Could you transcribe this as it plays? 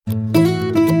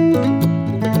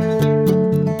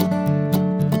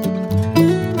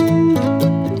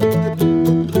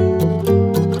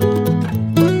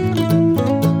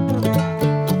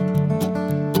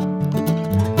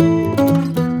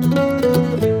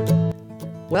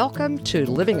Welcome to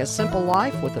Living a Simple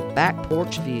Life with a Back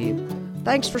Porch View.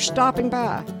 Thanks for stopping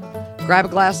by. Grab a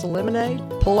glass of lemonade,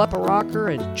 pull up a rocker,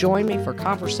 and join me for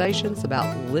conversations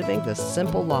about living the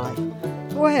simple life.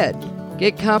 Go ahead,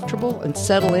 get comfortable and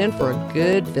settle in for a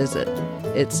good visit.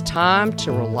 It's time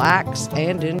to relax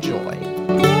and enjoy.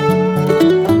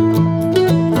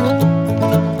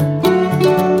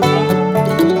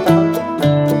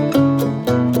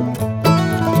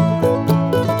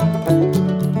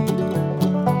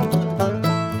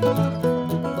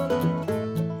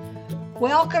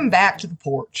 Welcome back to the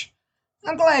porch.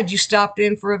 I'm glad you stopped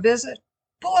in for a visit.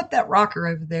 Pull up that rocker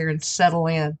over there and settle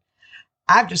in.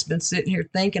 I've just been sitting here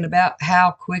thinking about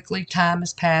how quickly time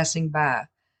is passing by.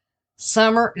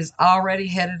 Summer is already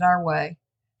headed our way.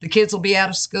 The kids will be out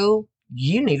of school.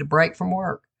 You need a break from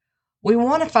work. We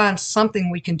want to find something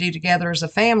we can do together as a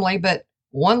family, but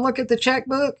one look at the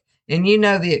checkbook and you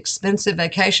know the expensive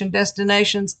vacation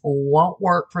destinations won't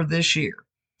work for this year.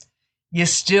 You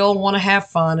still want to have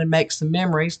fun and make some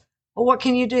memories, but what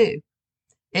can you do?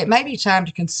 It may be time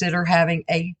to consider having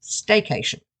a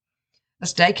staycation. A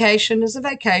staycation is a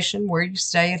vacation where you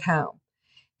stay at home.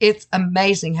 It's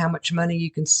amazing how much money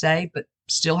you can save, but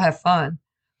still have fun.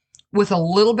 With a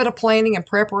little bit of planning and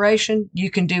preparation, you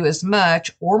can do as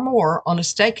much or more on a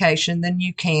staycation than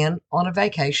you can on a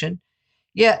vacation,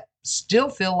 yet still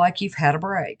feel like you've had a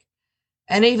break.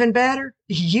 And even better,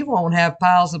 you won't have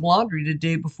piles of laundry to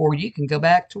do before you can go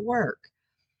back to work.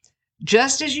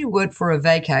 Just as you would for a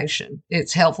vacation,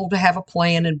 it's helpful to have a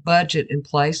plan and budget in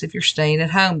place if you're staying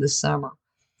at home this summer.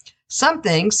 Some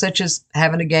things, such as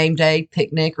having a game day,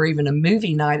 picnic, or even a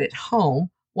movie night at home,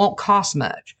 won't cost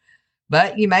much,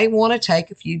 but you may want to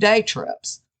take a few day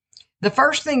trips. The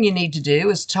first thing you need to do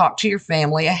is talk to your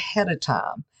family ahead of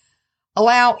time.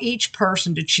 Allow each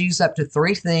person to choose up to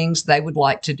 3 things they would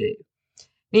like to do.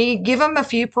 You give them a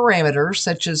few parameters,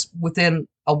 such as within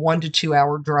a 1 to 2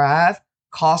 hour drive,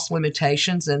 cost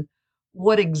limitations, and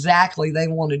what exactly they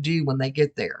want to do when they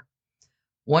get there.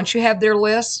 Once you have their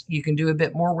list, you can do a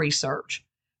bit more research.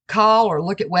 Call or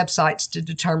look at websites to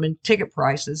determine ticket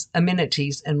prices,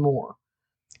 amenities, and more.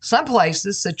 Some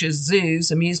places, such as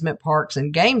zoos, amusement parks,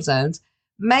 and game zones,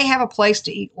 may have a place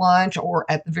to eat lunch or,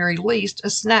 at the very least, a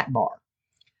snack bar.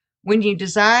 When you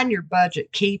design your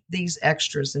budget, keep these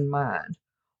extras in mind.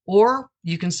 Or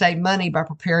you can save money by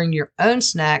preparing your own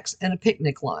snacks and a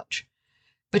picnic lunch.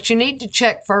 But you need to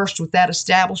check first with that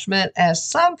establishment, as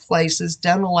some places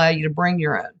don't allow you to bring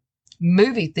your own.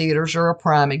 Movie theaters are a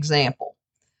prime example.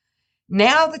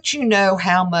 Now that you know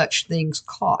how much things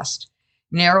cost,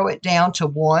 narrow it down to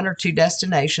 1 or 2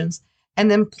 destinations and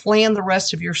then plan the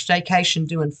rest of your staycation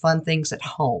doing fun things at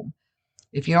home.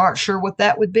 If you aren't sure what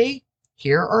that would be,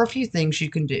 here are a few things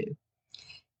you can do.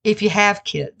 If you have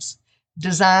kids,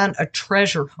 design a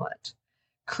treasure hunt.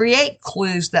 Create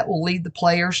clues that will lead the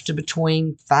players to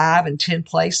between 5 and 10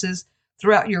 places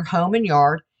throughout your home and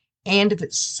yard, and if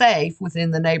it's safe,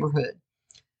 within the neighborhood.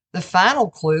 The final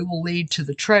clue will lead to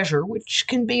the treasure, which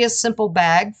can be a simple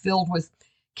bag filled with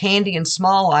candy and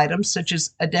small items such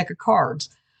as a deck of cards,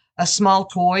 a small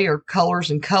toy, or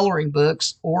colors and coloring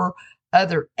books, or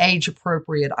other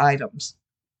age-appropriate items.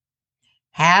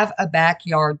 Have a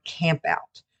backyard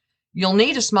campout. You'll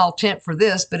need a small tent for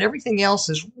this, but everything else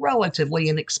is relatively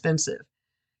inexpensive.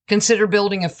 Consider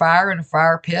building a fire in a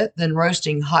fire pit, then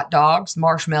roasting hot dogs,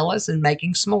 marshmallows, and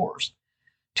making s'mores.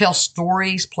 Tell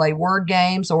stories, play word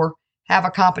games, or have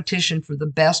a competition for the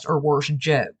best or worst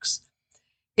jokes.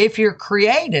 If you're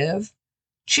creative,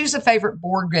 choose a favorite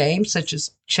board game such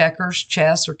as checkers,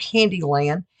 chess, or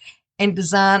Candyland, and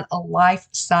design a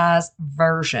life-size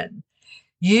version.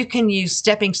 You can use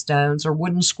stepping stones or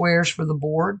wooden squares for the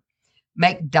board.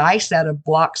 Make dice out of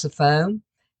blocks of foam,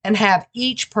 and have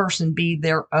each person be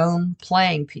their own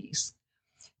playing piece.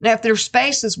 Now, if there are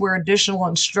spaces where additional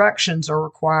instructions are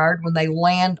required when they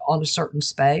land on a certain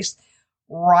space,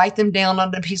 write them down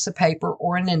on a piece of paper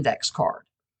or an index card.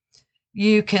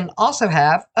 You can also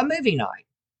have a movie night.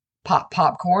 Pop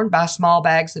popcorn, buy small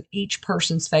bags of each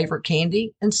person's favorite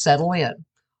candy, and settle in.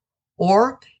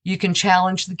 Or you can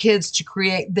challenge the kids to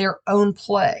create their own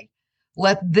play.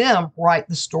 Let them write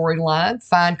the storyline,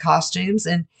 find costumes,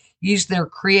 and use their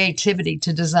creativity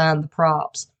to design the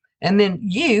props. And then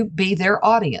you be their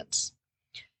audience.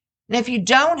 And if you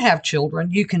don't have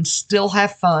children, you can still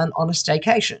have fun on a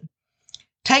staycation.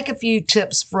 Take a few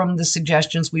tips from the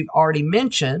suggestions we've already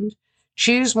mentioned.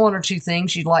 Choose 1 or 2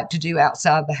 things you'd like to do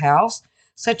outside the house,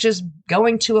 such as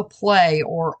going to a play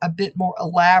or a bit more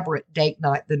elaborate date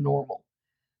night than normal.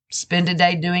 Spend a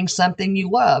day doing something you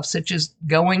love, such as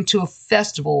going to a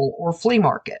festival or flea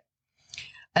market.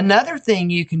 Another thing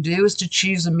you can do is to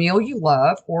choose a meal you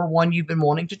love or one you've been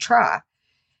wanting to try.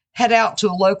 Head out to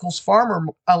a local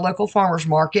farmer's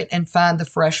market and find the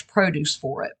fresh produce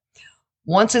for it.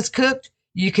 Once it's cooked,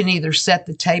 you can either set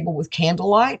the table with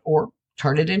candlelight or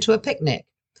turn it into a picnic.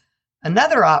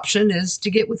 Another option is to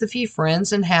get with a few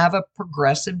friends and have a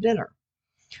progressive dinner.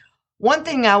 One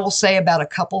thing I will say about a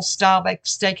couple style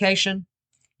staycation,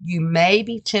 you may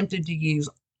be tempted to use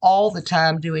all the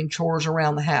time doing chores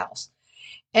around the house.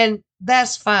 And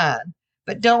that's fine,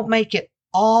 but don't make it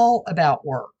all about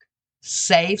work.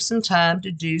 Save some time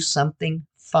to do something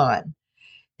fun.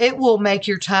 It will make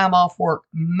your time off work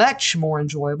much more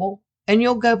enjoyable, and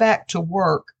you'll go back to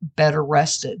work better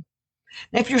rested.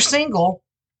 Now, if you're single,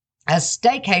 a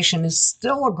staycation is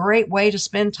still a great way to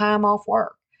spend time off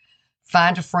work.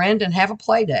 Find a friend and have a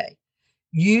play day.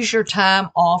 Use your time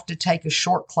off to take a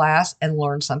short class and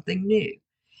learn something new.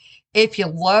 If you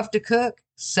love to cook,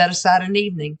 set aside an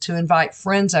evening to invite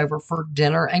friends over for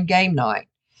dinner and game night.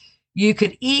 You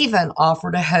could even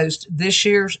offer to host this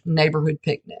year's neighborhood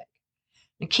picnic.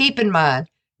 Now keep in mind,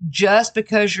 just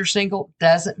because you're single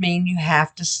doesn't mean you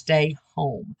have to stay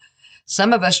home.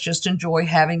 Some of us just enjoy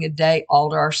having a day all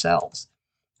to ourselves.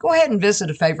 Go ahead and visit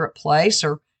a favorite place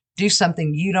or do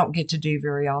something you don't get to do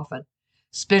very often.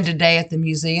 Spend a day at the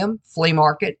museum, flea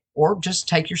market, or just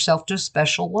take yourself to a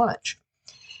special lunch.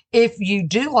 If you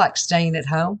do like staying at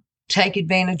home, take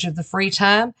advantage of the free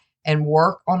time and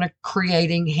work on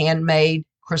creating handmade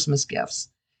Christmas gifts.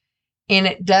 And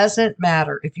it doesn't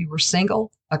matter if you were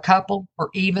single, a couple, or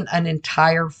even an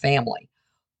entire family.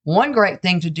 One great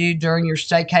thing to do during your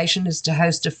staycation is to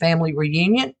host a family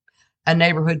reunion, a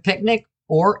neighborhood picnic,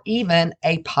 or even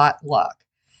a potluck.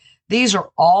 These are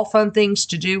all fun things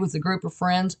to do with a group of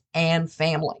friends and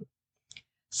family.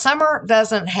 Summer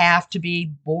doesn't have to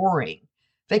be boring.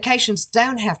 Vacations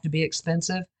don't have to be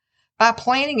expensive. By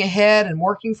planning ahead and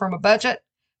working from a budget,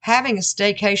 having a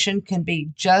staycation can be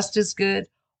just as good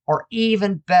or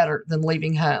even better than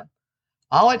leaving home.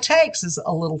 All it takes is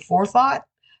a little forethought,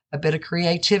 a bit of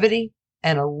creativity,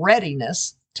 and a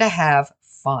readiness to have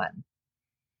fun.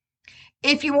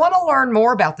 If you want to learn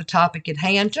more about the topic at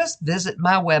hand, just visit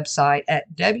my website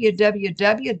at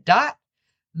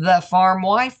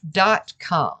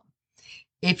www.thefarmwife.com.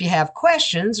 If you have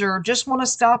questions or just want to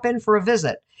stop in for a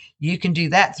visit, you can do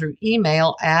that through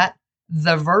email at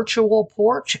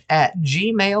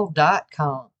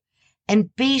thevirtualporch@gmail.com.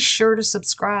 And be sure to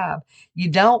subscribe. You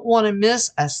don't want to miss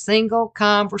a single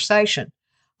conversation.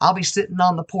 I'll be sitting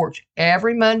on the porch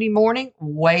every Monday morning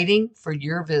waiting for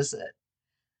your visit.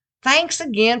 Thanks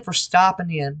again for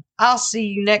stopping in. I'll see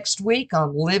you next week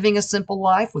on Living a Simple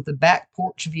Life with a Back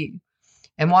Porch View.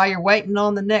 And while you're waiting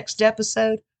on the next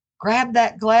episode, grab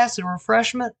that glass of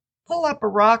refreshment, pull up a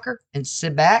rocker, and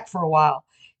sit back for a while.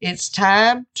 It's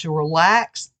time to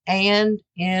relax and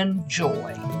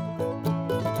enjoy.